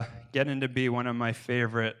getting to be one of my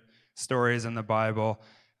favorite stories in the Bible.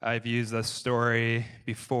 I've used this story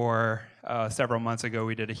before. Several months ago,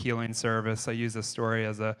 we did a healing service. I used this story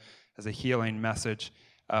as a healing message,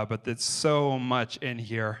 but there's so much in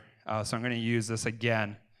here, so I'm going to use this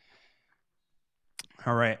again.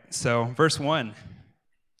 All right, so verse 1.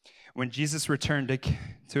 When Jesus returned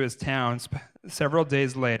to his town several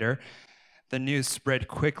days later, the news spread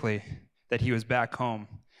quickly that he was back home.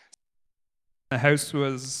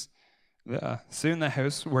 Soon the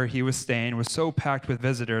house where he was staying was so packed with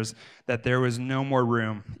visitors that there was no more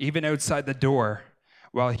room, even outside the door,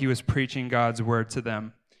 while he was preaching God's word to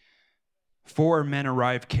them. 4 men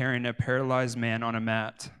arrived carrying a paralyzed man on a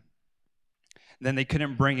mat. Then they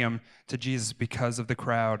couldn't bring him to Jesus because of the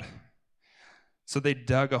crowd. So they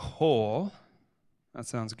dug a hole. That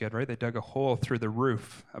sounds good, right? They dug a hole through the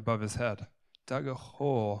roof above his head. Dug a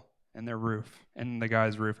hole in their roof, in the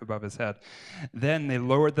guy's roof above his head. Then they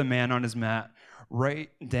lowered the man on his mat right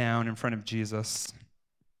down in front of Jesus.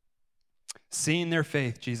 Seeing their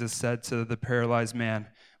faith, Jesus said to the paralyzed man,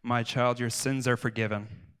 "My child, your sins are forgiven."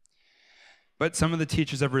 But some of the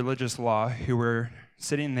teachers of religious law who were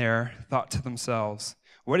sitting there thought to themselves,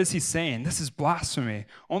 "What is he saying? This is blasphemy.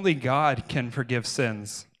 Only God can forgive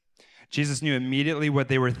sins." Jesus knew immediately what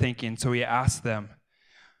they were thinking, so he asked them,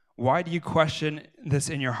 "Why do you question this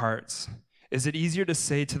in your hearts? Is it easier to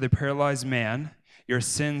say to the paralyzed man, 'Your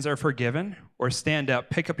sins are forgiven,' or 'Stand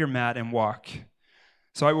up, pick up your mat, and walk'?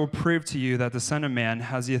 So I will prove to you that the Son of Man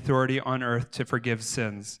has the authority on earth to forgive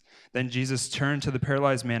sins." Then Jesus turned to the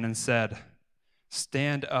paralyzed man and said,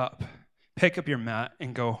 "Stand up, pick up your mat,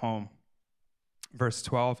 and go home." Verse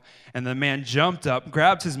 12, and the man jumped up,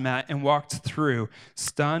 grabbed his mat, and walked through.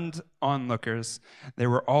 Stunned onlookers, they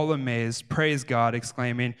were all amazed, praised God,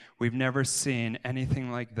 exclaiming, "We've never seen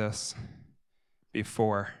anything like this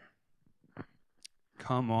before."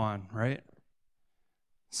 Come on, right?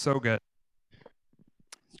 So good.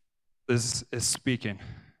 This is speaking.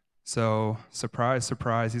 So, surprise,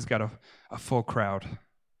 surprise, he's got a full crowd.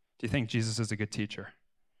 Do you think Jesus is a good teacher?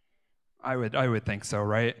 I would think so,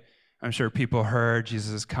 right? I'm sure people heard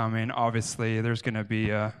Jesus is coming. Obviously, there's going to be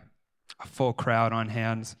a full crowd on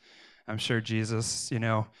hand. I'm sure Jesus,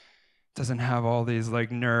 doesn't have all these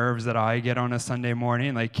nerves that I get on a Sunday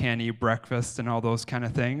morning, can't eat breakfast and all those kind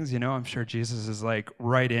of things. I'm sure Jesus is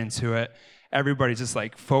right into it. Everybody's just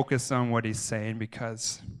focused on what he's saying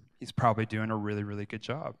because he's probably doing a really, really good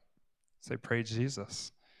job. Say, praise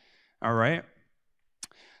Jesus. All right.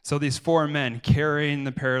 So these 4 men carrying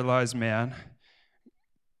the paralyzed man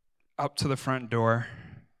up to the front door,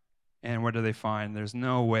 and what do they find? There's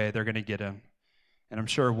no way they're going to get in. And I'm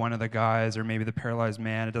sure one of the guys, or maybe the paralyzed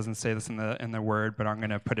man, it doesn't say this in the word, but I'm going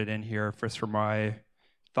to put it in here first for my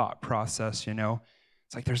thought process,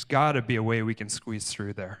 It's there's got to be a way we can squeeze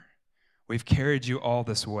through there. We've carried you all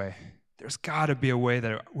this way. There's got to be a way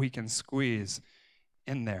that we can squeeze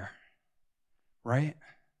in there, right?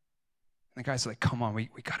 And the guy's come on, we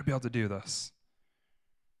got to be able to do this.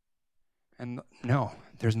 And no,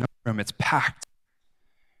 there's no room. It's packed.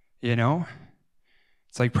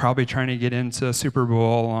 It's probably trying to get into Super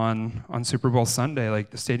Bowl on Super Bowl Sunday.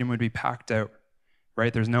 The stadium would be packed out,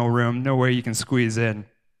 right? There's no room, no way you can squeeze in.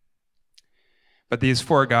 But these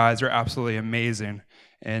 4 guys are absolutely amazing.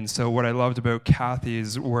 And so what I loved about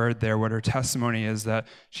Kathy's word there, what her testimony is, that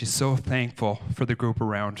she's so thankful for the group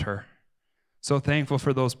around her. So thankful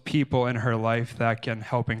for those people in her life that can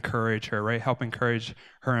help encourage her, right? Help encourage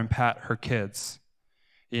her and Pat, her kids.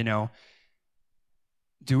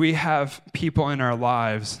 Do we have people in our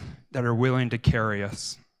lives that are willing to carry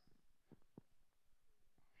us?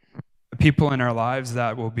 People in our lives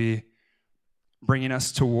that will be bringing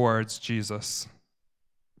us towards Jesus,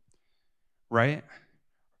 right?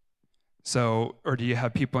 So, or do you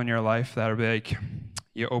have people in your life that are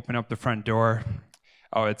you open up the front door,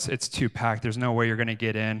 oh, it's too packed, there's no way you're going to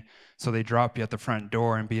get in, so they drop you at the front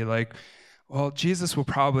door and be well, Jesus will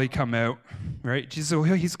probably come out, right?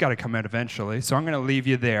 He's got to come out eventually, so I'm going to leave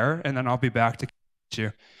you there, and then I'll be back to catch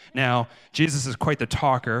you. Now, Jesus is quite the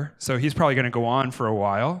talker, so he's probably going to go on for a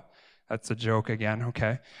while. That's a joke again,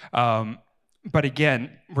 okay? But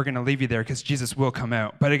again, we're going to leave you there because Jesus will come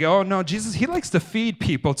out. But I go, oh no, Jesus, he likes to feed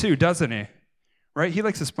people too, doesn't he? Right? He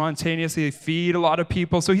likes to spontaneously feed a lot of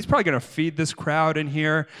people, so he's probably going to feed this crowd in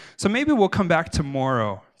here. So maybe we'll come back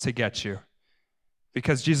tomorrow to get you.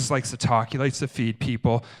 Because Jesus likes to talk, he likes to feed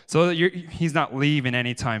people, so he's not leaving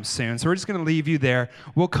anytime soon. So we're just going to leave you there.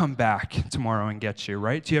 We'll come back tomorrow and get you,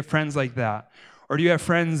 right? Do you have friends like that? Or do you have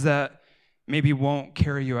friends that maybe won't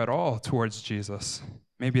carry you at all towards Jesus?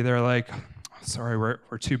 Maybe they're sorry,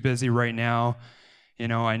 we're too busy right now.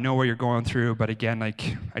 I know what you're going through, but again,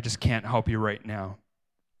 like, I just can't help you right now?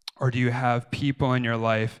 Or do you have people in your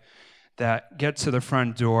life that get to the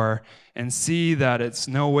front door and see that it's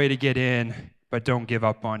no way to get in, but don't give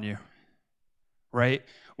up on you, right?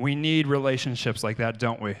 We need relationships like that,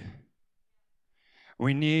 don't we?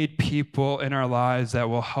 We need people in our lives that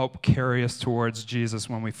will help carry us towards Jesus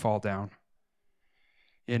when we fall down.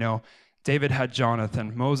 David had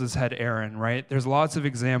Jonathan, Moses had Aaron, right? There's lots of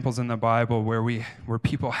examples in the Bible where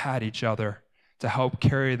people had each other to help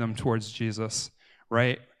carry them towards Jesus,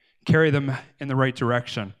 right? Carry them in the right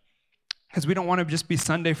direction. Because we don't want to just be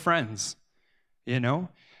Sunday friends, I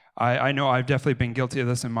know I've definitely been guilty of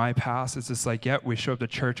this in my past. It's just like, we show up to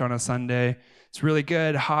church on a Sunday. It's really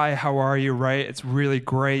good. Hi, how are you, right? It's really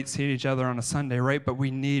great seeing each other on a Sunday, right? But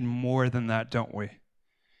we need more than that, don't we?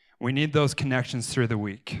 We need those connections through the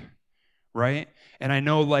week, right? And I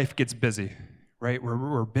know life gets busy, right?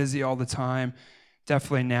 We're busy all the time.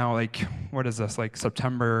 Definitely now, like, what is this, like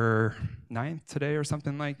September 9th today or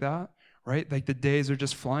something like that, right? Like the days are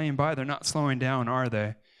just flying by. They're not slowing down, are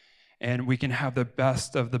they? And we can have the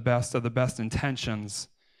best of the best of the best intentions,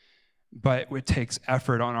 but it takes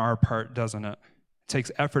effort on our part, doesn't it? It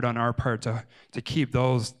takes effort on our part to keep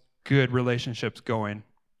those good relationships going,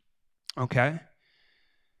 okay?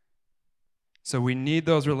 So we need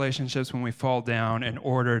those relationships when we fall down in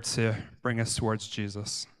order to bring us towards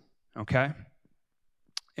Jesus, okay?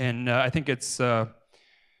 And I think it's 2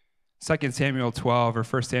 Samuel 12 or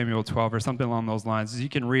 1 Samuel 12 or something along those lines. You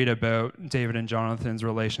can read about David and Jonathan's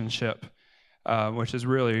relationship, which is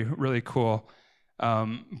really, really cool. But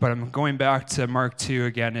I'm going back to Mark 2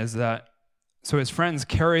 again, so his friends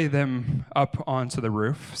carry them up onto the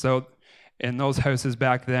roof. So in those houses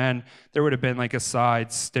back then, there would have been like a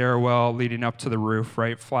side stairwell leading up to the roof,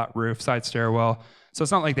 right? Flat roof, side stairwell. So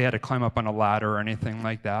it's not like they had to climb up on a ladder or anything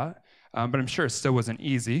like that. But I'm sure it still wasn't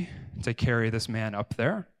easy to carry this man up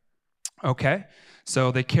there. Okay,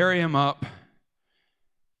 so they carry him up,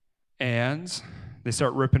 and they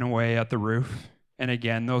start ripping away at the roof. And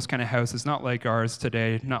again, those kind of houses, not like ours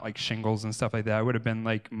today, not like shingles and stuff like that. It would have been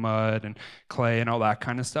like mud and clay and all that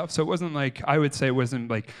kind of stuff. So it wasn't like, I would say it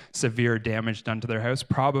wasn't like severe damage done to their house.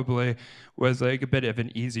 Probably was like a bit of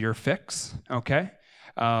an easier fix, okay?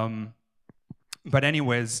 But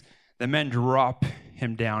anyways, the men drop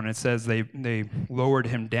him down. It says they lowered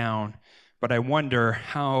him down. But I wonder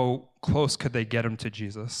how close could they get him to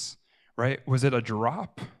Jesus, right? Was it a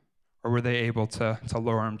drop, or were they able to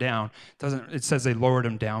lower him down? It says they lowered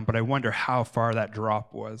him down, but I wonder how far that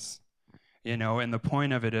drop was, and the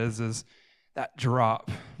point of it is that drop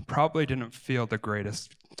probably didn't feel the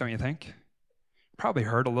greatest, don't you think? Probably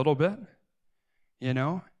hurt a little bit,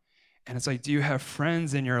 and it's like, do you have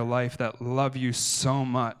friends in your life that love you so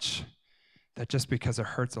much that just because it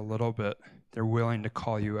hurts a little bit, they're willing to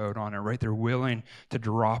call you out on it, right? They're willing to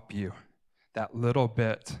drop you that little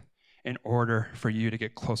bit in order for you to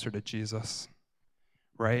get closer to Jesus,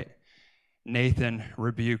 right? Nathan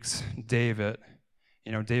rebukes David.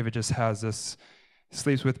 David just has this,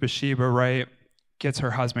 sleeps with Bathsheba, right? Gets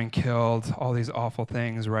her husband killed, all these awful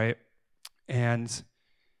things, right?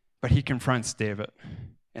 But he confronts David.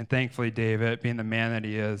 And thankfully, David, being the man that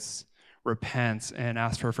he is, repents and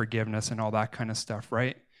asks for forgiveness and all that kind of stuff,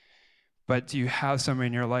 right? But do you have somebody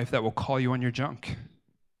in your life that will call you on your junk?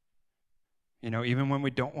 Even when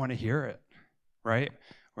we don't want to hear it, right?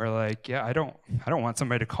 We're like, I don't want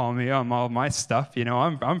somebody to call me on all my stuff.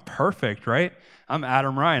 I'm perfect, right? I'm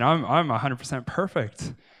Adam Ryan. I'm 100%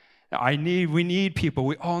 perfect. We need people.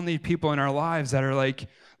 We all need people in our lives that are like,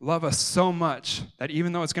 love us so much that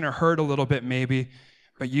even though it's going to hurt a little bit maybe,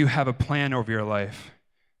 but you have a plan over your life,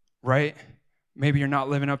 right? Maybe you're not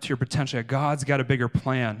living up to your potential. God's got a bigger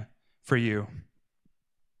plan for you.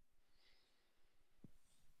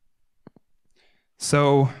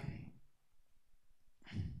 So,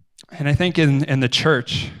 and I think in the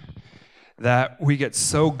church that we get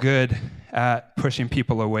so good at pushing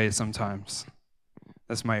people away sometimes.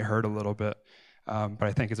 This might hurt a little bit, but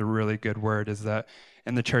I think it's a really good word, is that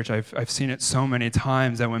in the church, I've seen it so many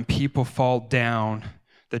times that when people fall down,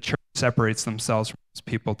 the church separates themselves from those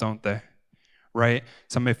people, don't they? Right?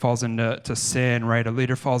 Somebody falls into sin, right? A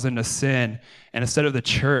leader falls into sin, and instead of the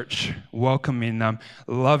church welcoming them,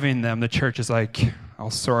 loving them, the church is like, oh,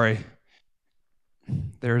 sorry,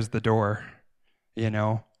 there's the door. We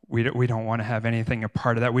don't want to have anything a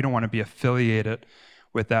part of that. We don't want to be affiliated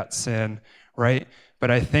with that sin, right? But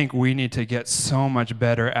I think we need to get so much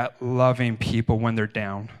better at loving people when they're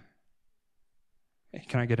down.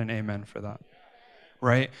 Can I get an amen for that?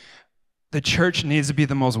 Right? The church needs to be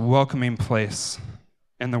the most welcoming place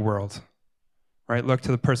in the world, right? Look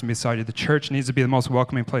to the person beside you. The church needs to be the most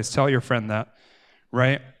welcoming place. Tell your friend that,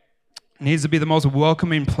 right? It needs to be the most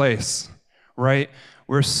welcoming place, right?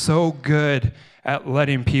 We're so good at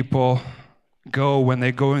letting people go when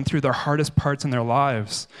they're going through their hardest parts in their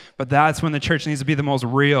lives. But that's when the church needs to be the most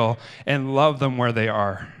real and love them where they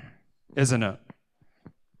are, isn't it?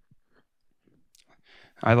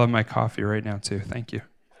 I love my coffee right now too. Thank you.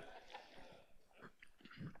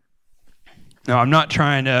 No, I'm not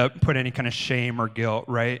trying to put any kind of shame or guilt,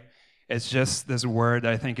 right? It's just this word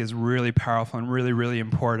that I think is really powerful and really, really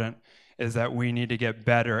important, is that we need to get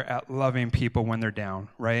better at loving people when they're down,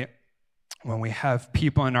 right? When we have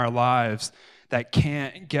people in our lives that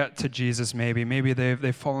can't get to Jesus, maybe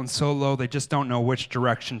they've fallen so low they just don't know which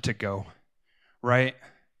direction to go, right?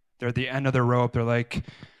 They're at the end of the rope. They're like,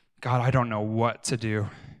 God, I don't know what to do.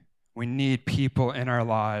 We need people in our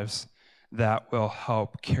lives that will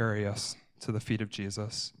help carry us to the feet of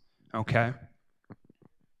Jesus, okay?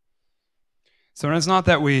 So it's not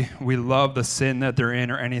that we love the sin that they're in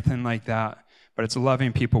or anything like that, but it's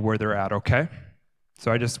loving people where they're at, okay?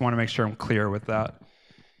 So I just want to make sure I'm clear with that.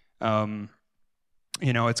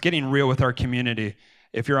 It's getting real with our community.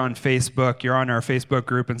 If you're on Facebook, you're on our Facebook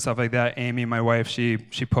group and stuff like that. Amy, my wife, she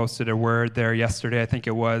posted a word there yesterday, I think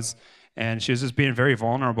it was, and she was just being very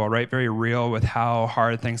vulnerable, right? Very real with how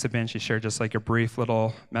hard things have been. She shared just like a brief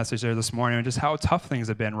little message there this morning, and just how tough things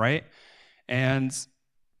have been, right?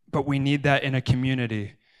 But we need that in a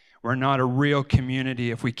community. We're not a real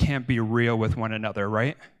community if we can't be real with one another,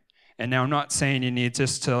 right? And now I'm not saying you need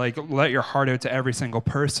just to like let your heart out to every single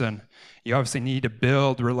person. You obviously need to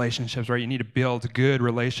build relationships, right? You need to build good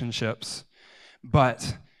relationships.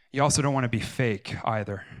 But you also don't want to be fake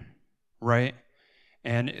either, right?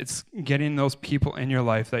 And it's getting those people in your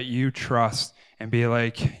life that you trust and be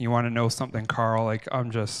like, you want to know something, Carl? Like,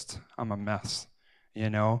 I'm a mess,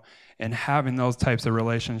 And having those types of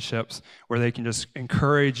relationships where they can just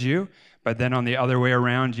encourage you, but then on the other way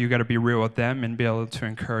around, you got to be real with them and be able to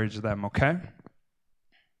encourage them, okay?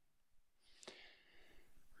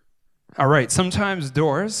 All right, sometimes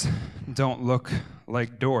doors don't look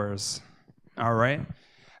like doors, all right?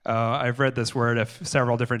 I've read this word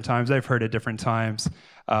several different times. I've heard it different times.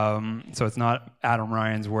 So it's not Adam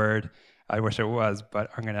Ryan's word. I wish it was, but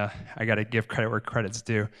I got to give credit where credit's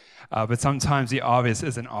due. But sometimes the obvious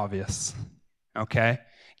isn't obvious, okay?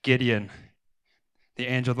 Gideon, the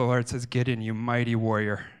angel of the Lord says, Gideon, you mighty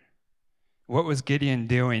warrior. What was Gideon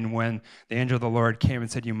doing when the angel of the Lord came and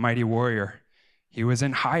said, you mighty warrior? He was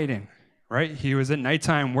in hiding, right? He was at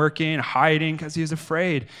nighttime working, hiding because he was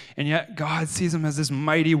afraid. And yet God sees him as this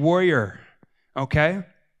mighty warrior, okay?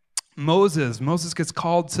 Moses gets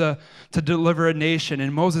called to deliver a nation,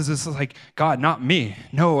 and Moses is like, God, not me.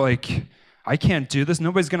 No, like, I can't do this.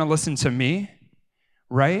 Nobody's going to listen to me,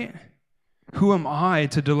 right? Who am I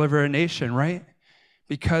to deliver a nation, right?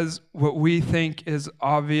 Because what we think is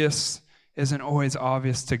obvious isn't always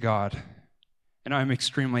obvious to God. And I'm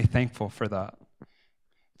extremely thankful for that,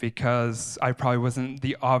 because I probably wasn't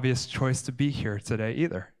the obvious choice to be here today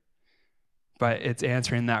either. But it's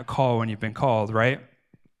answering that call when you've been called, right?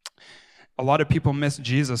 A lot of people miss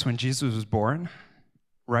Jesus when Jesus was born,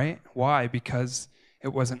 right? Why? Because it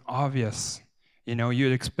wasn't obvious.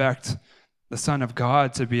 You'd expect the Son of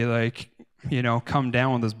God to be like, come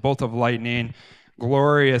down with this bolt of lightning,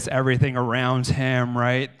 glorious, everything around him,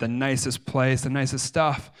 right? The nicest place, the nicest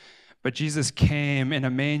stuff. But Jesus came in a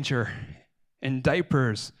manger, in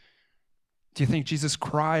diapers. Do you think Jesus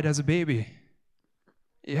cried as a baby?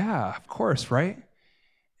 Yeah, of course, right?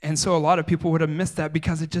 And so a lot of people would have missed that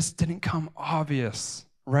because it just didn't come obvious,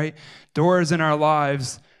 right? Doors in our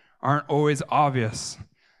lives aren't always obvious.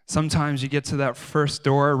 Sometimes you get to that first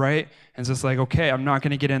door, right? And it's just like, okay, I'm not going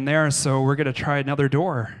to get in there, so we're going to try another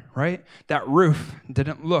door, right? That roof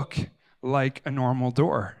didn't look like a normal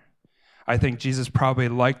door. I think Jesus probably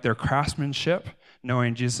liked their craftsmanship,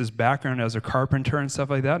 knowing Jesus' background as a carpenter and stuff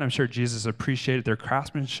like that. I'm sure Jesus appreciated their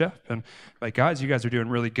craftsmanship and like, guys, you guys are doing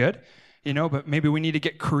really good. But maybe we need to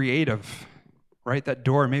get creative, right? That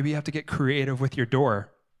door, maybe you have to get creative with your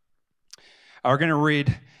door. We're going to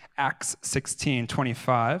read Acts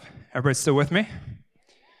 16:25. Everybody still with me?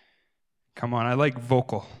 Come on, I like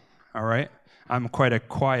vocal, all right? I'm quite a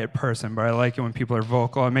quiet person, but I like it when people are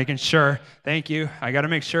vocal. I'm making sure, thank you, I got to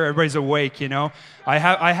make sure everybody's awake, I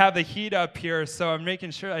have the heat up here, so I'm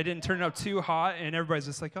making sure I didn't turn it up too hot, and everybody's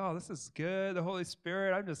just like, oh, this is good, the Holy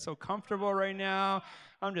Spirit, I'm just so comfortable right now.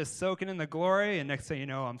 I'm just soaking in the glory, and next thing you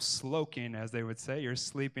know, I'm sloking, as they would say. You're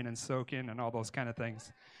sleeping and soaking and all those kind of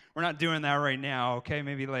things. We're not doing that right now, okay?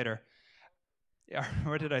 Maybe later. Yeah,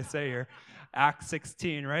 what did I say here? Acts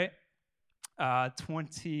 16, right?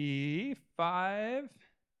 25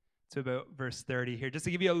 to about verse 30 here. Just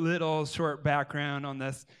to give you a little short background on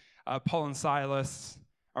this, Paul and Silas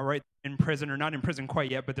are right in prison, or not in prison quite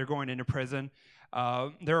yet, but they're going into prison.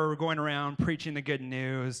 They're going around preaching the good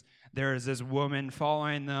news. There's this woman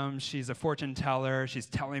following them. She's a fortune teller. She's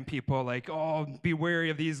telling people, like, oh, be wary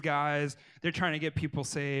of these guys. They're trying to get people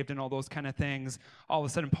saved and all those kind of things. All of a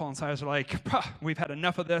sudden, Paul and Silas are like, we've had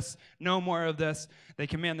enough of this. No more of this. They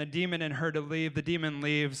command the demon and her to leave. The demon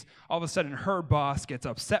leaves. All of a sudden, her boss gets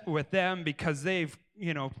upset with them because they've,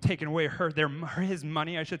 taken away his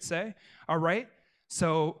money, I should say. All right?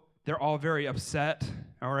 So they're all very upset.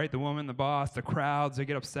 All right? The woman, the boss, the crowds, they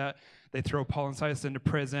get upset. They throw Paul and Silas into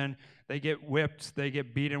prison. They get whipped. They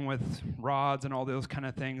get beaten with rods and all those kind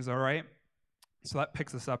of things, all right? So that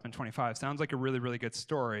picks us up in 25. Sounds like a really, really good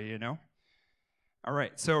story, All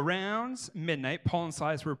right, so around midnight, Paul and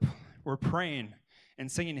Silas were praying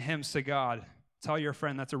and singing hymns to God. Tell your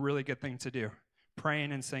friend that's a really good thing to do,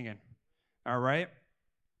 praying and singing, all right?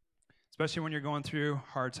 Especially when you're going through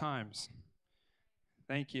hard times.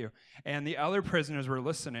 Thank you. And the other prisoners were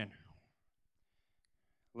listening.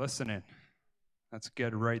 That's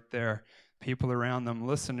good right there. People around them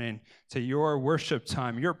listening to your worship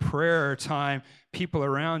time, your prayer time. People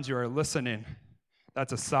around you are listening.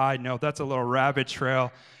 That's a side note. That's a little rabbit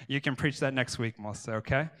trail. You can preach that next week, Melissa,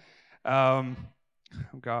 okay?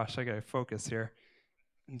 Gosh, I got to focus here.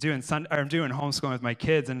 I'm doing homeschooling with my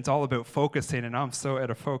kids, and it's all about focusing, and I'm so out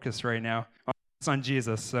of focus right now. It's on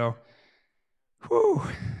Jesus, so whew.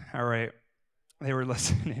 All right. They were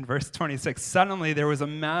listening. Verse 26, suddenly there was a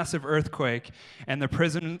massive earthquake, and the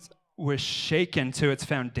prison was shaken to its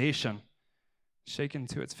foundation. Shaken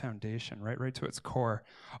to its foundation, right to its core.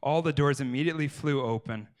 All the doors immediately flew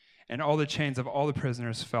open, and all the chains of all the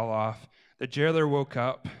prisoners fell off. The jailer woke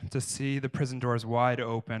up to see the prison doors wide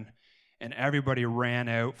open, and everybody ran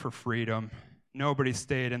out for freedom. Nobody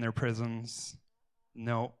stayed in their prisons.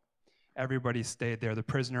 No, everybody stayed there. The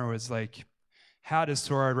prisoner was had his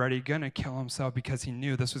sword ready, going to kill himself because he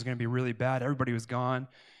knew this was going to be really bad. Everybody was gone.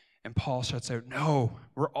 And Paul shuts out, no,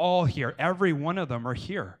 we're all here. Every one of them are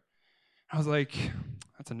here. I was like,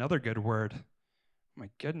 that's another good word. My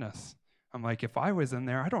goodness. I'm like, if I was in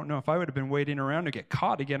there, I don't know if I would have been waiting around to get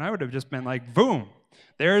caught again. I would have just been like, boom,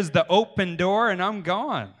 there's the open door and I'm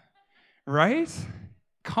gone. Right?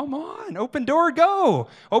 Come on, open door, go.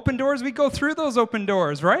 Open doors, we go through those open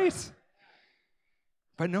doors, right?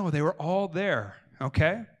 But no, they were all there,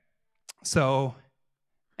 okay? So,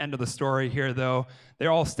 end of the story here, though. They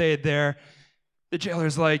all stayed there. The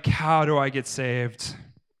jailer's like, how do I get saved?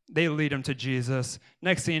 They lead him to Jesus.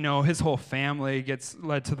 Next thing you know, his whole family gets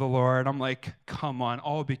led to the Lord. I'm like, come on,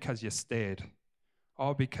 all because you stayed.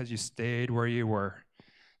 All because you stayed where you were.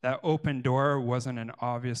 That open door wasn't an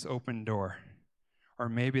obvious open door. Or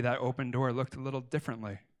maybe that open door looked a little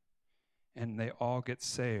differently. And they all get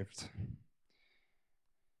saved.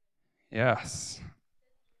 Yes.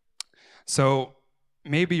 So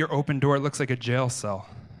maybe your open door looks like a jail cell.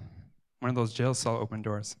 One of those jail cell open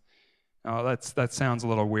doors. Oh, that sounds a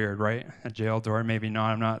little weird, right? A jail door, maybe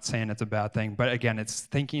not. I'm not saying it's a bad thing. But again, it's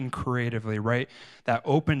thinking creatively, right? That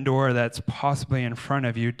open door that's possibly in front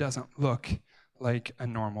of you doesn't look like a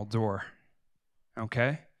normal door.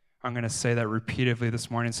 Okay? I'm going to say that repeatedly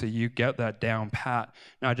this morning so you get that down pat,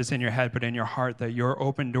 not just in your head, but in your heart, that your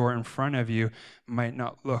open door in front of you might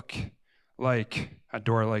not look like a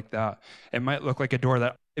door like that. It might look like a door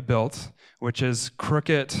that I built, which is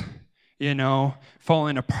crooked,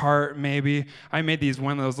 falling apart maybe. I made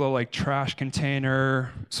one of those little trash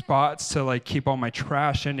container spots to keep all my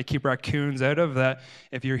trash in, to keep raccoons out of that.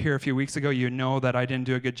 If you're here a few weeks ago, you know that I didn't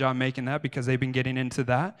do a good job making that because they've been getting into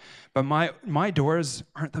that. But my doors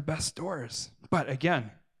aren't the best doors. But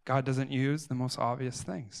again, God doesn't use the most obvious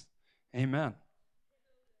things. Amen.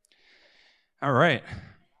 All right.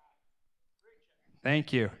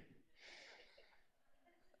 Thank you.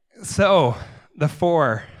 So, the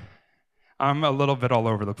 4. I'm a little bit all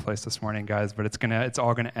over the place this morning, guys, but it's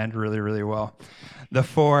all gonna end really, really well. The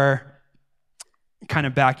 4, kind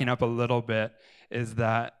of backing up a little bit, is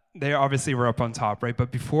that they obviously were up on top, right?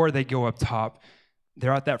 But before they go up top,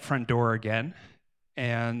 they're at that front door again,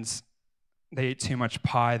 and they ate too much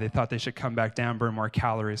pie. They thought they should come back down, burn more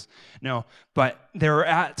calories. No, but they're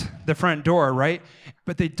at the front door, right?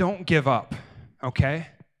 But they don't give up, okay?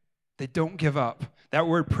 They don't give up. That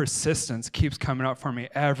word persistence keeps coming up for me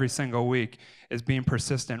every single week, is being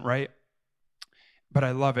persistent, right? But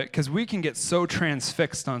I love it because we can get so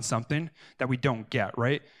transfixed on something that we don't get,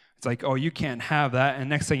 right? It's like, oh, you can't have that. And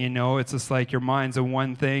next thing you know, it's just like your mind's a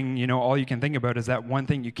one thing, all you can think about is that one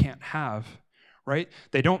thing you can't have, right?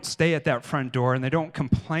 They don't stay at that front door and they don't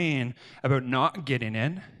complain about not getting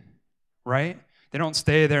in, right? They don't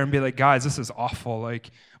stay there and be like, guys, this is awful.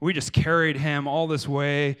 Like, we just carried him all this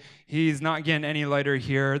way. He's not getting any lighter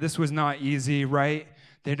here. This was not easy, right?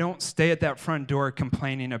 They don't stay at that front door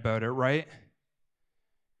complaining about it, right?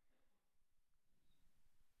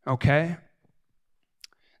 Okay?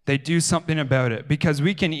 They do something about it, because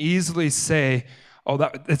we can easily say, oh,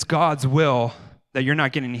 it's God's will that you're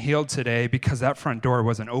not getting healed today because that front door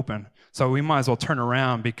wasn't open. So we might as well turn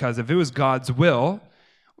around, because if it was God's will,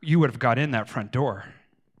 you would have got in that front door.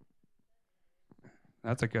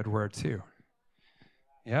 That's a good word too.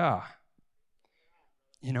 Yeah.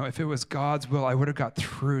 You know, if it was God's will, I would have got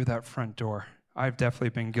through that front door. I've definitely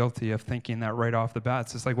been guilty of thinking that right off the bat.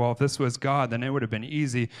 It's just like, well, if this was God, then it would have been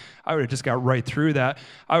easy. I would have just got right through that.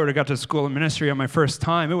 I would have got to school of ministry on my first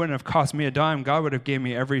time. It wouldn't have cost me a dime. God would have gave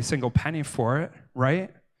me every single penny for it,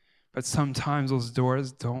 right? But sometimes those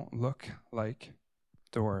doors don't look like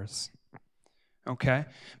doors. Okay?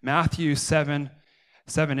 Matthew 7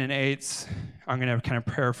 and 8. I'm going to kind of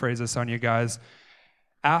paraphrase this on you guys.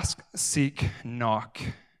 Ask, seek, knock.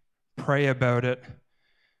 Pray about it.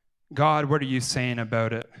 God, what are you saying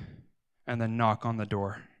about it? And then knock on the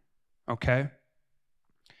door. Okay?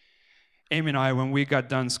 Amy and I, when we got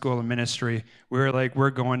done school of ministry, we were like,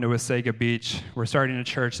 we're going to Wasaga Beach. We're starting a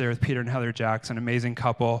church there with Peter and Heather Jackson, amazing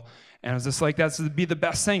couple. And it was just like, that's to be the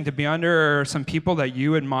best thing, to be under some people that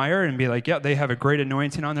you admire and be like, yeah, they have a great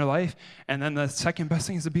anointing on their life. And then the second best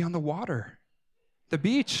thing is to be on the water, the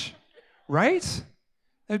beach, right?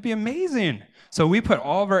 That'd be amazing. So we put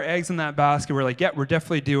all of our eggs in that basket. We're like, yeah, we're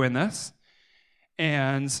definitely doing this.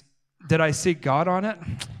 And did I seek God on it?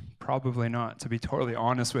 Probably not, to be totally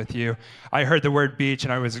honest with you. I heard the word beach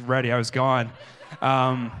and I was ready. I was gone.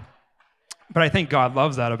 But I think God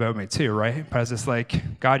loves that about me too, right? But I was just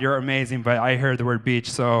like, God, you're amazing, but I heard the word beach,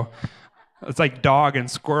 so it's like dog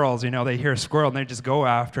and squirrels, you know, they hear squirrel and they just go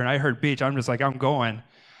after, and I heard beach, I'm just like, I'm going.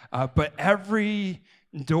 But every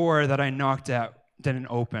door that I knocked at didn't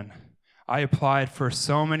open. I applied for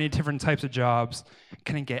so many different types of jobs,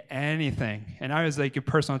 couldn't get anything. And I was like a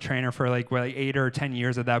personal trainer for like 8 or 10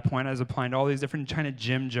 years at that point. I was applying to all these different kind of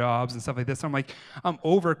gym jobs and stuff like this. So I'm like, I'm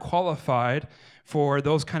overqualified for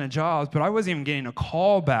those kind of jobs, but I wasn't even getting a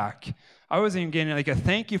call back. I wasn't even getting like a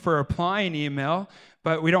thank you for applying email,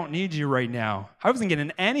 but we don't need you right now. I wasn't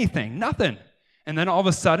getting anything, nothing. And then all of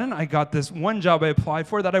a sudden, I got this one job I applied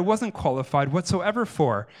for that I wasn't qualified whatsoever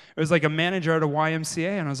for. It was like a manager at a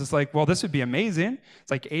YMCA, and I was just like, well, this would be amazing. It's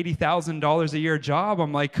like $80,000 a year job.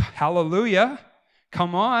 I'm like, hallelujah,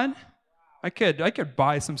 come on. I could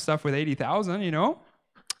buy some stuff with $80,000, you know.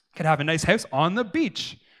 Could have a nice house on the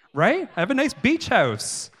beach, right? I have a nice beach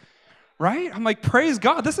house, right? I'm like, praise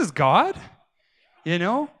God, this is God, you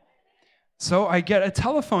know. So I get a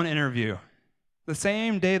telephone interview the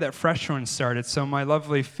same day that Fresh Wind started. So my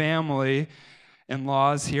lovely family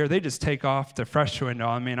in-laws here, they just take off to Fresh Wind.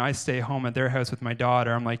 I mean, I stay home at their house with my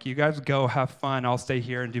daughter. I'm like, you guys go have fun. I'll stay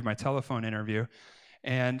here and do my telephone interview.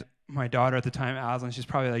 And my daughter at the time, Aslan, she's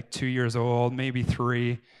probably like 2 years old, maybe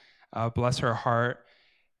 3. Bless her heart.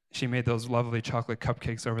 She made those lovely chocolate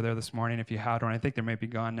cupcakes over there this morning. If you had one, I think they might be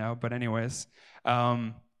gone now. But anyways,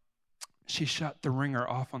 she shut the ringer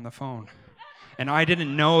off on the phone. And I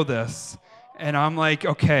didn't know this. And I'm like,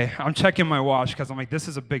 okay, I'm checking my watch because I'm like, this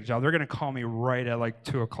is a big job. They're going to call me right at like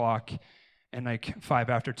 2 o'clock. And like 5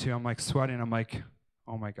 after 2, I'm like sweating. I'm like,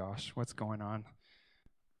 oh my gosh, what's going on?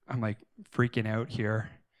 I'm like freaking out here.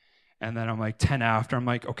 And then I'm like 10 after, I'm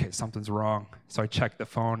like, okay, something's wrong. So I check the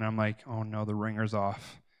phone and I'm like, oh no, the ringer's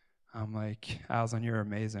off. I'm like, Aslan, you're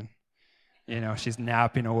amazing. You know, she's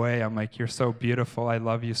napping away. I'm like, you're so beautiful. I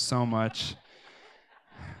love you so much.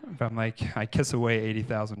 But I'm like, I kiss away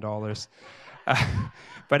 $80,000.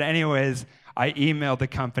 But anyways, I emailed the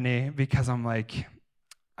company because I'm like,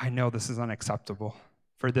 I know this is unacceptable.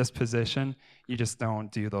 For this position, you just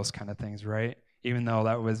don't do those kind of things, right? Even though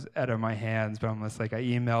that was out of my hands, but I'm just like, I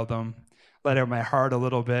emailed them, let out my heart a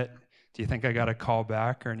little bit. Do you think I got a call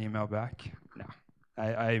back or an email back? No.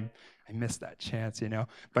 I missed that chance, you know.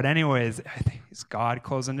 But anyways, I think it's God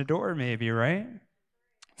closing the door maybe, right?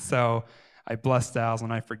 So I blessed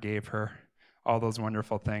Aslan, I forgave her, all those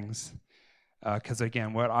wonderful things. Because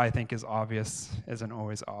again, what I think is obvious isn't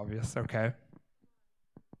always obvious, okay?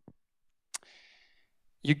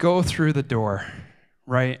 You go through the door,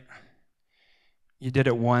 right? You did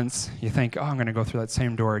it once. You think, oh, I'm going to go through that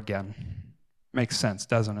same door again. Makes sense,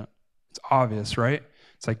 doesn't it? It's obvious, right?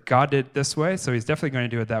 It's like God did it this way, so he's definitely going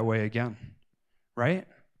to do it that way again, right?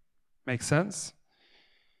 Makes sense?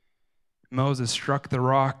 Moses struck the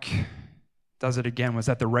rock, does it again. Was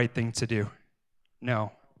that the right thing to do?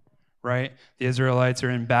 No, right? The Israelites are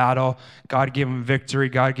in battle. God gave them victory.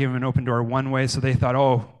 God gave them an open door one way, so they thought,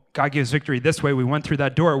 oh, God gives victory this way. We went through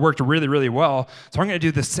that door. It worked really, really well. So I'm going to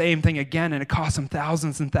do the same thing again, and it cost them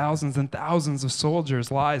thousands and thousands and thousands of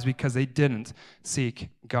soldiers' lives because they didn't seek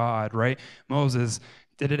God, right? Moses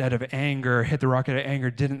did it out of anger, hit the rock out of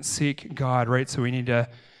anger, didn't seek God, right? So we need to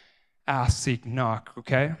ask, seek, knock,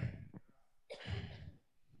 okay?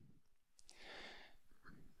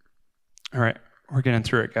 All right, we're getting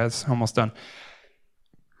through it, guys. Almost done.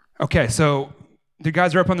 Okay, so the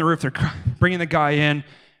guys are up on the roof. They're bringing the guy in.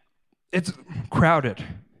 It's crowded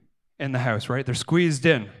in the house, right? They're squeezed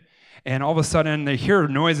in. And all of a sudden, they hear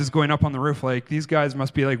noises going up on the roof. Like, these guys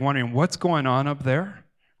must be like wondering, what's going on up there,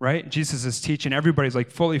 right? Jesus is teaching. Everybody's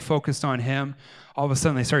like fully focused on him. All of a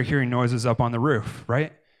sudden, they start hearing noises up on the roof,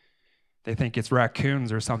 right? They think it's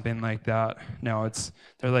raccoons or something like that. No,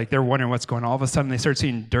 they're wondering what's going on. All of a sudden, they start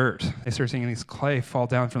seeing dirt. They start seeing these clay fall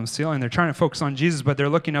down from the ceiling. They're trying to focus on Jesus, but they're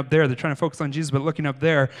looking up there. They're trying to focus on Jesus, but looking up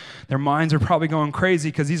there. Their minds are probably going crazy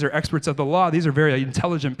because these are experts of the law. These are very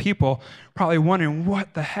intelligent people, probably wondering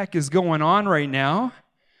what the heck is going on right now.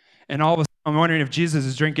 And all of a sudden, I'm wondering if Jesus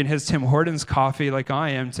is drinking his Tim Hortons coffee like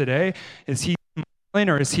I am today. Is he smiling,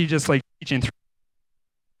 or is he just like teaching through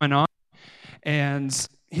what's going on? And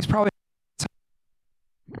he's probably...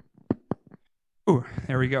 Ooh,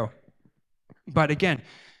 there we go. But again,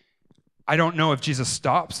 I don't know if Jesus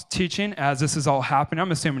stops teaching as this is all happening.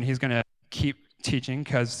 I'm assuming he's going to keep teaching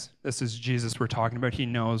because this is Jesus we're talking about. He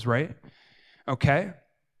knows, right? Okay?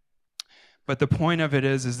 But the point of it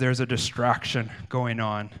is there's a distraction going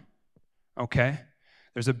on. Okay?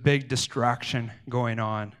 There's a big distraction going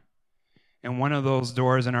on. And one of those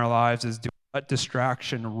doors in our lives is, do we let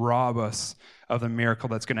distraction rob us of the miracle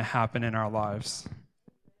that's going to happen in our lives?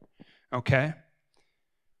 Okay?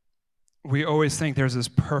 We always think there's this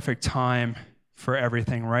perfect time for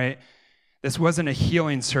everything, right? This wasn't a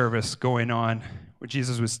healing service going on where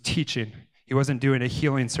Jesus was teaching. He wasn't doing a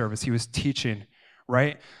healing service. He was teaching,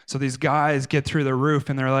 right? So these guys get through the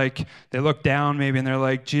roof and they look down maybe and they're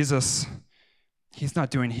like, Jesus, he's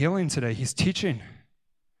not doing healing today. He's teaching.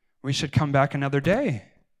 We should come back another day,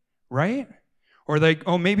 right? Or like,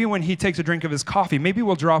 oh, maybe when he takes a drink of his coffee, maybe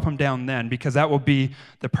we'll drop him down then because that will be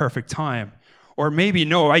the perfect time. Or maybe,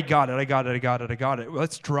 no, I got it.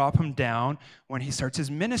 Let's drop him down when he starts his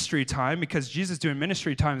ministry time, because Jesus doing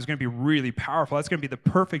ministry time is going to be really powerful. That's going to be the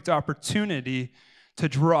perfect opportunity to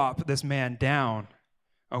drop this man down,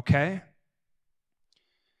 okay?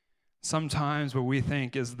 Sometimes what we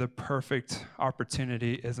think is the perfect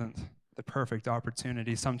opportunity isn't the perfect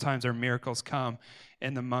opportunity. Sometimes our miracles come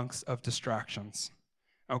in the months of distractions,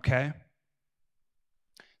 okay?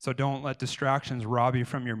 So don't let distractions rob you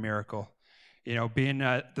from your miracle. You know, being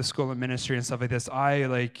at the school of ministry and stuff like this, I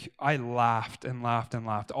laughed and laughed and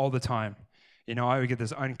laughed all the time. You know, I would get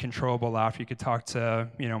this uncontrollable laughter. You could talk to,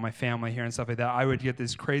 my family here and stuff like that. I would get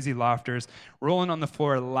these crazy laughters, rolling on the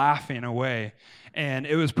floor, laughing away. And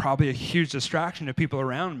it was probably a huge distraction to people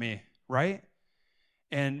around me, right?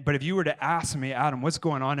 But if you were to ask me, Adam, what's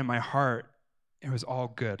going on in my heart? It was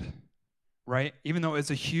all good, right? Even though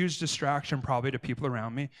it's a huge distraction probably to people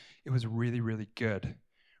around me, it was really, really good.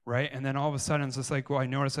 Right? And then all of a sudden, it's just like, well, I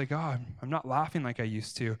noticed, like, oh, I'm not laughing like I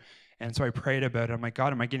used to. And so I prayed about it. I'm like,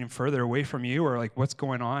 God, am I getting further away from you? Or like, what's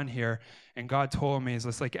going on here? And God told me, it's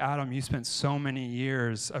just like, Adam, you spent so many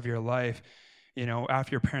years of your life,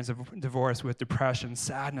 after your parents have divorced, with depression,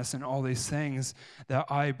 sadness, and all these things, that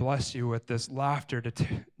I blessed you with this laughter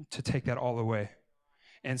to take that all away.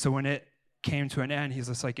 And so when it came to an end, he's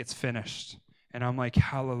just like, it's finished. And I'm like,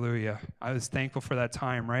 hallelujah. I was thankful for that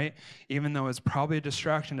time, right? Even though it's probably a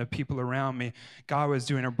distraction to people around me, God was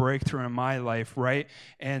doing a breakthrough in my life, right?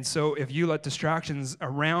 And so if you let distractions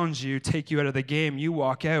around you take you out of the game, you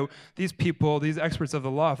walk out, these people, these experts of the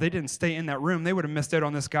law, if they didn't stay in that room, they would have missed out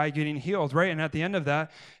on this guy getting healed, right? And at the end of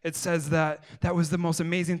that, it says that that was the most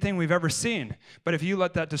amazing thing we've ever seen. But if you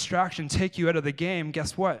let that distraction take you out of the game,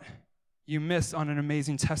 guess what? You missed on an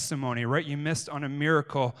amazing testimony, right? You missed on a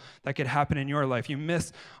miracle that could happen in your life. You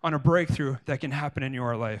missed on a breakthrough that can happen in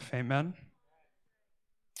your life. Amen?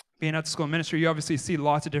 Being at the school of ministry, you obviously see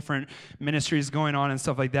lots of different ministries going on and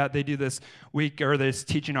stuff like that. They do this week or this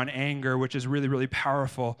teaching on anger, which is really, really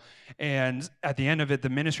powerful. And at the end of it, the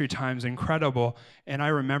ministry time is incredible. And I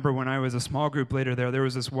remember when I was a small group leader there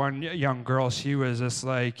was this one young girl. She was just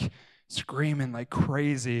like screaming like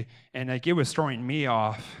crazy. And like it was throwing me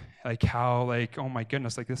off. Like how, like, oh my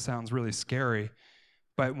goodness, like this sounds really scary.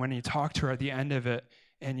 But when you talked to her at the end of it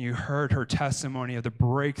and you heard her testimony of the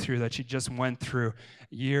breakthrough that she just went through,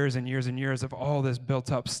 years and years and years of all this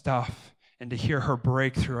built up stuff, and to hear her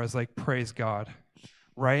breakthrough, I was like, praise God,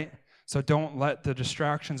 right? So don't let the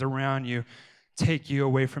distractions around you take you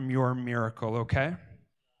away from your miracle, okay?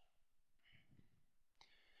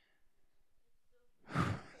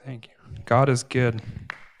 Thank you. God is good.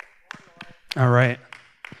 All right.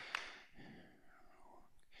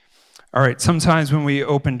 All right. Sometimes when we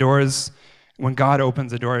open doors, when God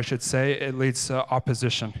opens a door, I should say, it leads to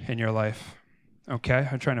opposition in your life. Okay?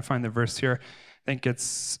 I'm trying to find the verse here. I think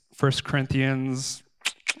it's 1 Corinthians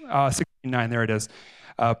 69. There it is.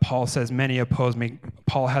 Paul says, many oppose me.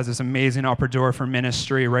 Paul has this amazing upper door for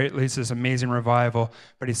ministry, right? Leads to this amazing revival.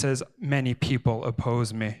 But he says, many people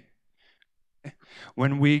oppose me.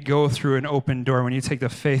 When we go through an open door, when you take the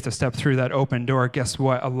faith to step through that open door, guess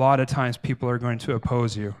what? A lot of times people are going to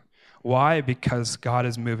oppose you. Why? Because God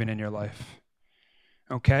is moving in your life.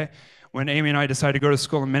 Okay? When Amy and I decided to go to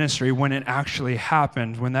school in ministry, when it actually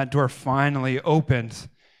happened, when that door finally opened,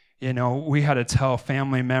 we had to tell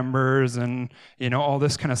family members and, all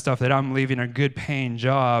this kind of stuff that I'm leaving a good paying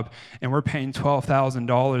job and we're paying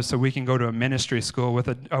 $12,000 so we can go to a ministry school with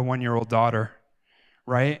a one-year-old daughter,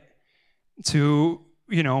 right? To,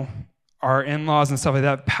 our in-laws and stuff like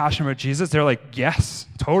that, passionate about Jesus, they're like, yes,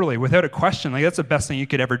 totally, without a question. Like, that's the best thing you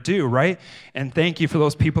could ever do, right? And thank you for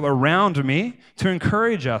those people around me to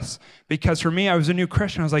encourage us. Because for me, I was a new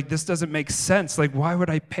Christian. I was like, this doesn't make sense. Like, why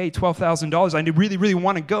would I pay $12,000? I really, really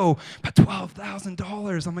want to go, but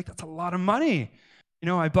 $12,000. I'm like, that's a lot of money.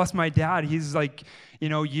 I bless my dad. He's like,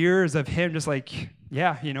 years of him just like,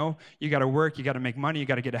 yeah, you got to work, you got to make money, you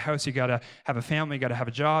got to get a house, you got to have a family, you got to have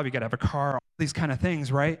a job, you got to have a car, all these kind of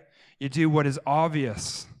things, right? You do what is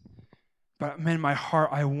obvious. But man, in my heart,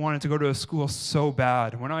 I wanted to go to a school so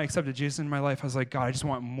bad. When I accepted Jesus in my life, I was like, God, I just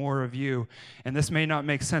want more of you. And this may not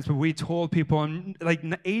make sense, but we told people, and like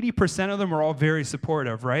 80% of them were all very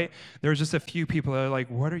supportive, right? There was just a few people that are like,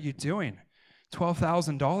 what are you doing?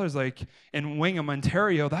 $12,000, like in Wingham,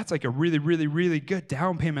 Ontario, that's like a really, really, really good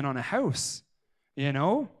down payment on a house.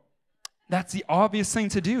 That's the obvious thing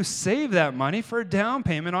to do. Save that money for a down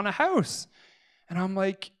payment on a house. And I'm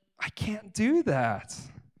like, I can't do that.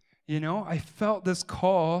 I felt this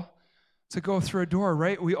call to go through a door,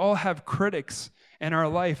 right? We all have critics in our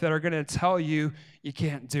life that are going to tell you, you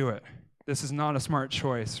can't do it. This is not a smart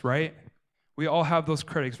choice, right? We all have those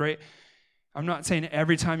critics, right? I'm not saying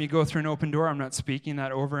every time you go through an open door, I'm not speaking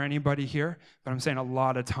that over anybody here, but I'm saying a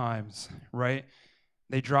lot of times, right?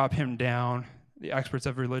 They drop him down. The experts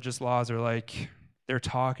of religious laws are like, they're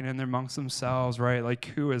talking and they're amongst themselves, right? Like,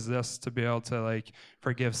 who is this to be able to like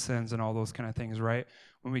forgive sins and all those kind of things, right?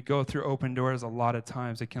 When we go through open doors, a lot of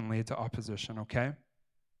times it can lead to opposition, okay?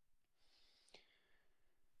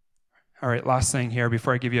 All right, last thing here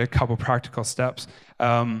before I give you a couple practical steps.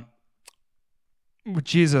 With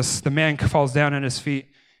Jesus, the man falls down at his feet.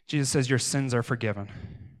 Jesus says, your sins are forgiven.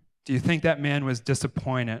 Do you think that man was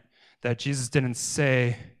disappointed that Jesus didn't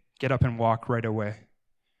say, get up and walk right away?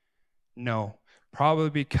 No.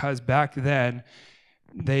 Probably because back then,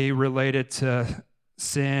 they related to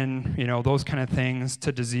sin, those kind of things,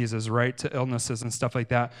 to diseases, right? To illnesses and stuff like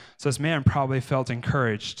that. So this man probably felt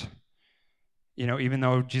encouraged. Even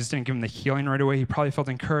though Jesus didn't give him the healing right away, he probably felt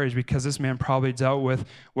encouraged because this man probably dealt with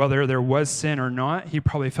whether there was sin or not. He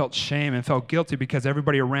probably felt shame and felt guilty because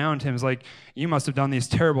everybody around him is like, you must have done these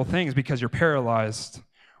terrible things because you're paralyzed,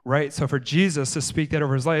 right? So for Jesus to speak that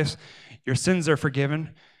over his life, your sins are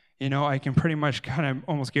forgiven, I can pretty much kind of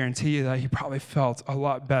almost guarantee you that he probably felt a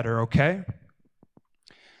lot better, okay?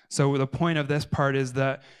 So the point of this part is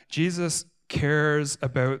that Jesus cares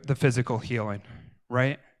about the physical healing,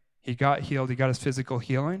 right? He got healed, he got his physical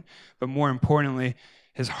healing, but more importantly,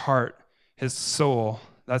 his heart, his soul,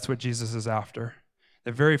 that's what Jesus is after.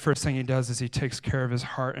 The very first thing he does is he takes care of his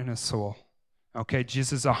heart and his soul. Okay,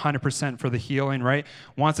 Jesus is 100% for the healing, right?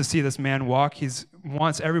 Wants to see this man walk. He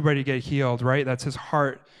wants everybody to get healed, right? That's his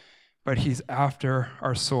heart, but he's after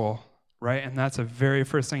our soul, right? And that's the very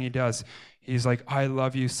first thing he does. He's like, I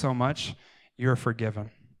love you so much, you're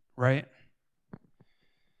forgiven, right?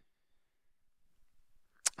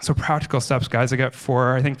 So practical steps, guys. I got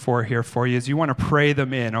four here for you. Is you want to pray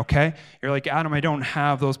them in, okay? You're like, Adam, I don't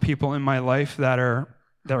have those people in my life that are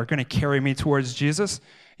going to carry me towards Jesus.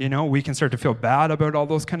 We can start to feel bad about all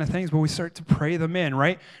those kind of things, but we start to pray them in,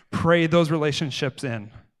 right? Pray those relationships in,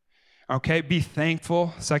 okay? Be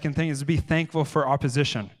thankful. Second thing is be thankful for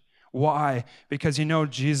opposition. Why? Because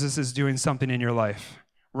Jesus is doing something in your life,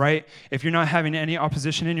 right? If you're not having any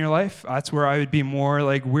opposition in your life, that's where I would be more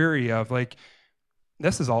like weary of, like,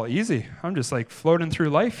 this is all easy. I'm just like floating through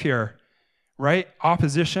life here, right?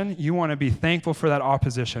 Opposition, you want to be thankful for that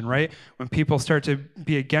opposition, right? When people start to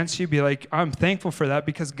be against you, be like, I'm thankful for that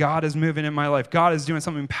because God is moving in my life. God is doing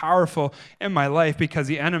something powerful in my life because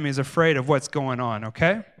the enemy is afraid of what's going on,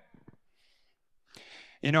 okay?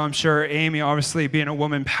 You know, I'm sure Amy, obviously being a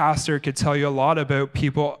woman pastor, could tell you a lot about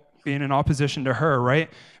people being in opposition to her, right?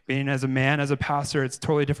 Being as a man, as a pastor, it's a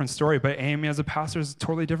totally different story. But Amy as a pastor is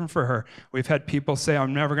totally different for her. We've had people say,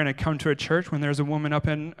 I'm never going to come to a church when there's a woman up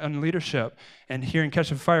in leadership. And here in Catch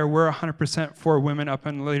the Fire, we're 100% for women up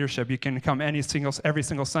in leadership. You can come every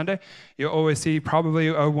single Sunday. You'll always see probably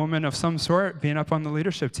a woman of some sort being up on the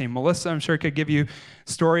leadership team. Melissa, I'm sure, could give you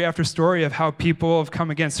story after story of how people have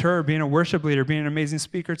come against her being a worship leader, being an amazing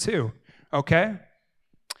speaker too. Okay?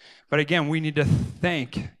 But again, we need to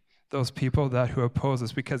thank those people who oppose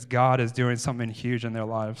us because God is doing something huge in their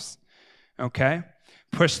lives, okay?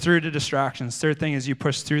 Push through the distractions. Third thing is you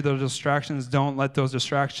push through those distractions. Don't let those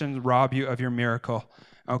distractions rob you of your miracle,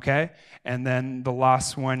 okay? And then the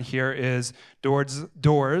last one here is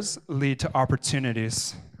doors lead to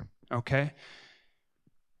opportunities, okay?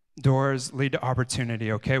 Doors lead to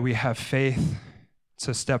opportunity, okay? We have faith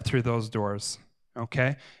to step through those doors,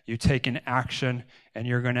 okay? You take an action and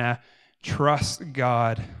you're going to trust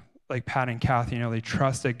God. Like Pat and Kathy, they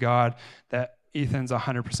trusted God that Ethan's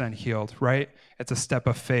 100% healed, right? It's a step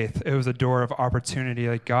of faith. It was a door of opportunity.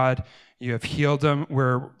 Like, God, you have healed him.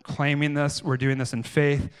 We're claiming this. We're doing this in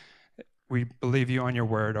faith. We believe you on your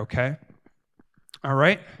word, okay? All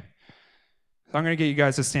right? So I'm going to get you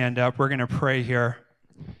guys to stand up. We're going to pray here.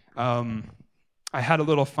 I had a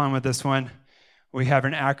little fun with this one. We have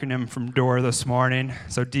an acronym from DOOR this morning.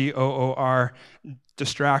 So DOOR,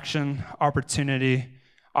 distraction, opportunity,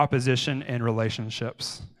 opposition, and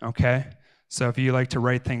relationships, okay? So if you like to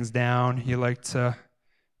write things down, you like to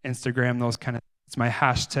Instagram those kind of, it's my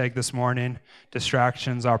hashtag this morning,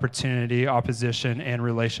 distractions, opportunity, opposition, and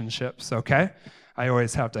relationships, okay? I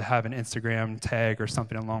always have to have an Instagram tag or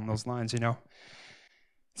something along those lines, So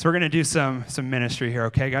we're going to do some ministry here,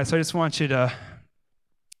 okay, guys? So I just want you to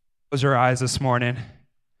close your eyes this morning.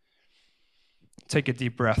 Take a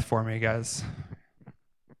deep breath for me, guys.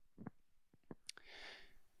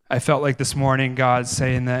 I felt like this morning God's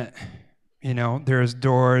saying that, there's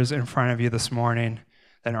doors in front of you this morning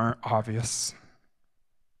that aren't obvious.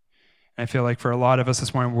 And I feel like for a lot of us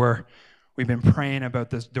this morning, we've been praying about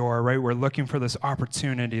this door, right? We're looking for this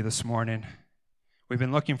opportunity this morning. We've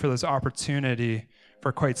been looking for this opportunity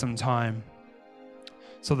for quite some time.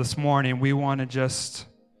 So this morning, we want to just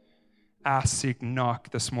ask, seek,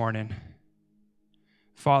 knock this morning.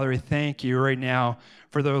 Father, we thank you right now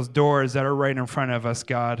for those doors that are right in front of us,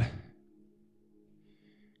 God.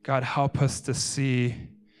 God, help us to see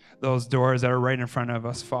those doors that are right in front of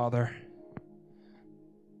us, Father.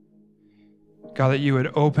 God, that you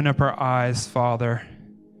would open up our eyes, Father.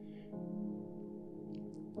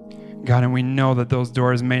 God, and we know that those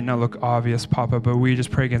doors may not look obvious, Papa, but we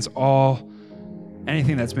just pray against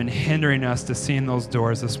anything that's been hindering us to seeing those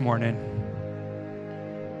doors this morning.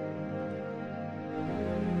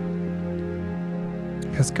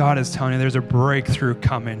 Because God is telling you there's a breakthrough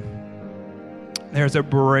coming. There's a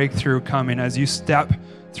breakthrough coming. As you step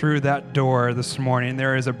through that door this morning,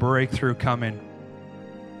 there is a breakthrough coming.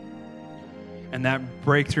 And that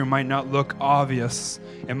breakthrough might not look obvious.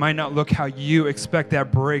 It might not look how you expect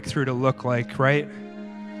that breakthrough to look like, right?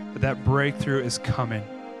 But that breakthrough is coming.